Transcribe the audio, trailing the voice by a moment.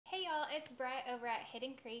y'all, it's Brett over at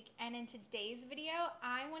Hidden Creek, and in today's video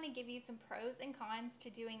I want to give you some pros and cons to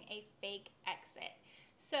doing a fake exit.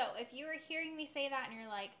 So if you are hearing me say that and you're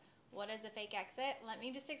like, what is a fake exit? Let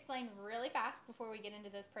me just explain really fast before we get into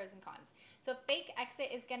those pros and cons. So fake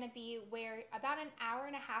exit is going to be where about an hour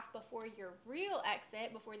and a half before your real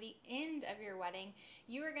exit, before the end of your wedding,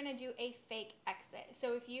 you are going to do a fake exit.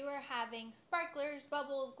 So if you are having sparklers,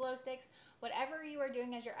 bubbles, glow sticks, whatever you are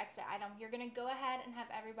doing as your exit item, you're going to go ahead and have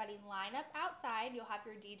everybody line up outside. You'll have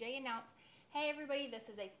your DJ announce, hey everybody, this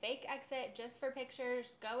is a fake exit just for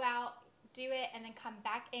pictures. Go out, do it, and then come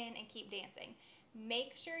back in and keep dancing.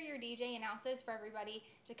 Make sure your DJ announces for everybody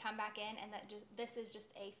to come back in and that this is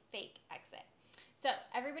just a fake exit. So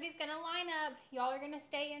everybody's going to line up. Y'all are going to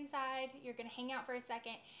stay inside. You're going to hang out for a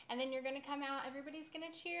second, and then you're going to come out. Everybody's going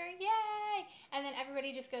to cheer, yay! And then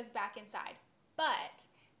everybody just goes back inside. But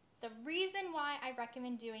the reason why I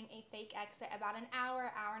recommend doing a fake exit about an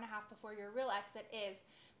hour, hour and a half before your real exit is,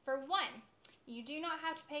 for one, you do not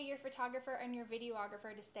have to pay your photographer and your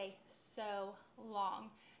videographer to stay so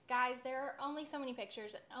long. Guys, there are only so many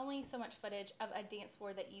pictures and only so much footage of a dance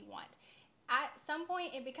floor that you want. At some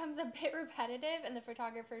point, it becomes a bit repetitive, and the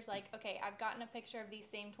photographer's like, okay, I've gotten a picture of these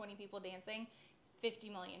same 20 people dancing 50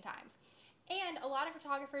 million times. And a lot of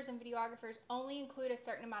photographers and videographers only include a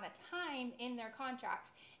certain amount of time in their contract,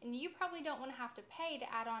 and you probably don't want to have to pay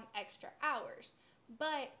to add on extra hours,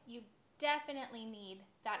 but you definitely need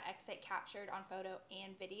that exit captured on photo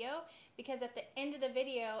and video, because at the end of the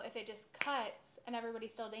video, if it just cuts and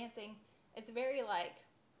everybody's still dancing, it's very like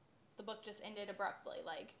the book just ended abruptly,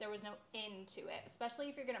 like there was no end to it. Especially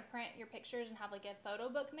if you're going to print your pictures and have like a photo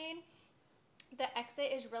book made, the exit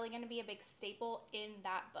is really going to be a big staple in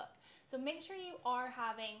that book. So make sure you are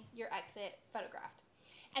having your exit photographed.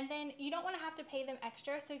 And then you don't want to have to pay them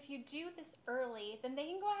extra, so if you do this early, then they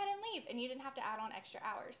can go ahead and leave and you didn't have to add on extra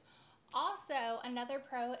hours. Also, another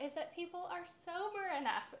pro is that people are sober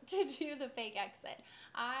enough to do the fake exit.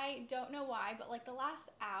 I don't know why, but like the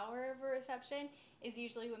last hour of a reception is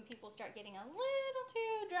usually when people start getting a little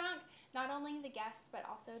too drunk, not only the guests, but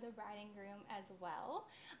also the bride and groom as well.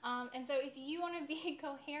 And so if you want to be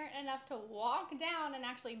coherent enough to walk down and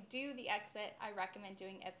actually do the exit, I recommend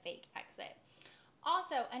doing a fake exit.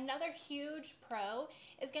 Also, another huge pro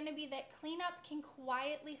is going to be that cleanup can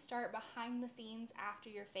quietly start behind the scenes after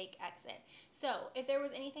your fake exit. So if there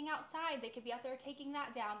was anything outside, they could be out there taking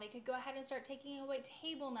that down. They could go ahead and start taking away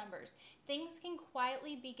table numbers. Things can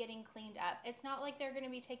quietly be getting cleaned up. It's not like they're going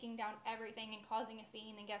to be taking down everything and causing a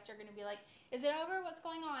scene and guests are going to be like, is it over? What's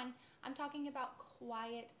going on? I'm talking about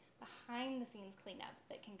quiet behind the scenes cleanup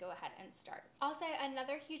that can go ahead and start. Also,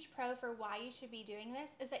 another huge pro for why you should be doing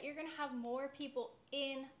this is that you're going to have more people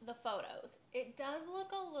in the photos. It does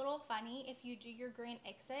look a little funny if you do your grand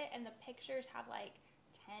exit and the pictures have like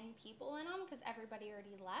 10 people in them because everybody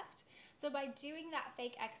already left. So by doing that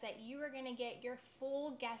fake exit, you are going to get your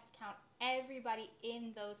full guest count, everybody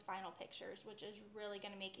in those final pictures, which is really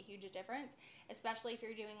going to make a huge difference, especially if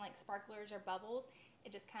you're doing like sparklers or bubbles. It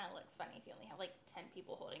just kind of looks funny if you only have like 10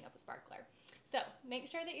 people holding up a sparkler. So make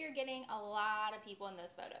sure that you're getting a lot of people in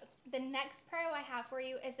those photos. The next pro I have for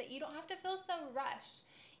you is that you don't have to feel so rushed.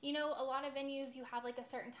 You know, a lot of venues, you have like a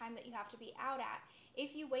certain time that you have to be out at.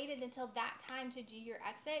 If you waited until that time to do your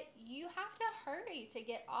exit, you have to hurry to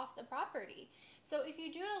get off the property. So if you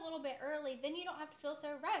do it a little bit early, then you don't have to feel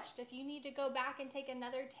so rushed. If you need to go back and take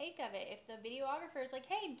another take of it, if the videographer is like,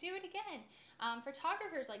 hey, do it again.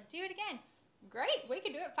 Photographer's like, do it again. Great, we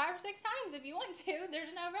can do it 5 or 6 times if you want to.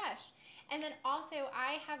 There's no rush. And then also,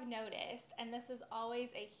 I have noticed, and this is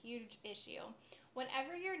always a huge issue,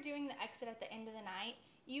 whenever you're doing the exit at the end of the night,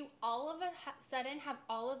 you all of a sudden have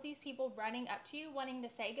all of these people running up to you, wanting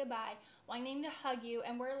to say goodbye, wanting to hug you,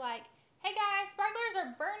 and we're like, hey guys, sparklers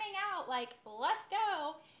are burning out, like, let's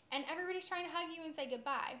go. And everybody's trying to hug you and say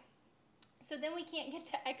goodbye. So then we can't get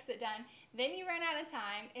the exit done. Then you run out of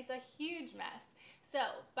time. It's a huge mess.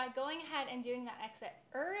 So by going ahead and doing that exit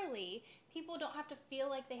early, people don't have to feel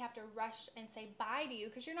like they have to rush and say bye to you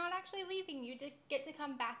because you're not actually leaving. You get to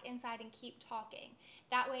come back inside and keep talking.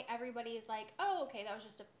 That way everybody is like, oh, okay, that was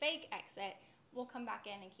just a fake exit. We'll come back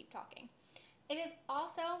in and keep talking. It is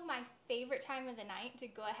also my favorite time of the night to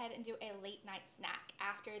go ahead and do a late night snack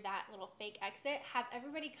after that little fake exit. Have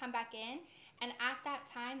everybody come back in, and at that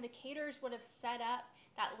time, the caterers would have set up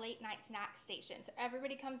that late night snack station. So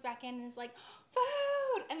everybody comes back in and is like,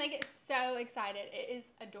 food! And they get so excited. It is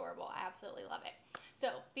adorable. I absolutely love it. So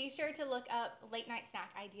be sure to look up late night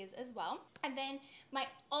snack ideas as well. And then my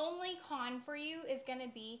only con for you is going to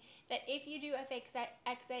be that if you do a fake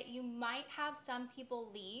exit, you might have some people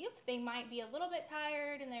leave. They might be a little bit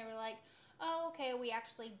tired and they were like, oh, okay, we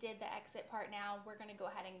actually did the exit part now, we're gonna go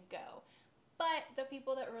ahead and go. But the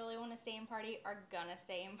people that really want to stay and party are gonna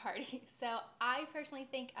stay and party. So I personally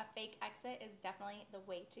think a fake exit is definitely the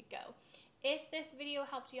way to go. If this video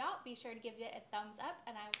helped you out, be sure to give it a thumbs up,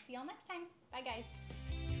 and I will see y'all next time. Bye guys.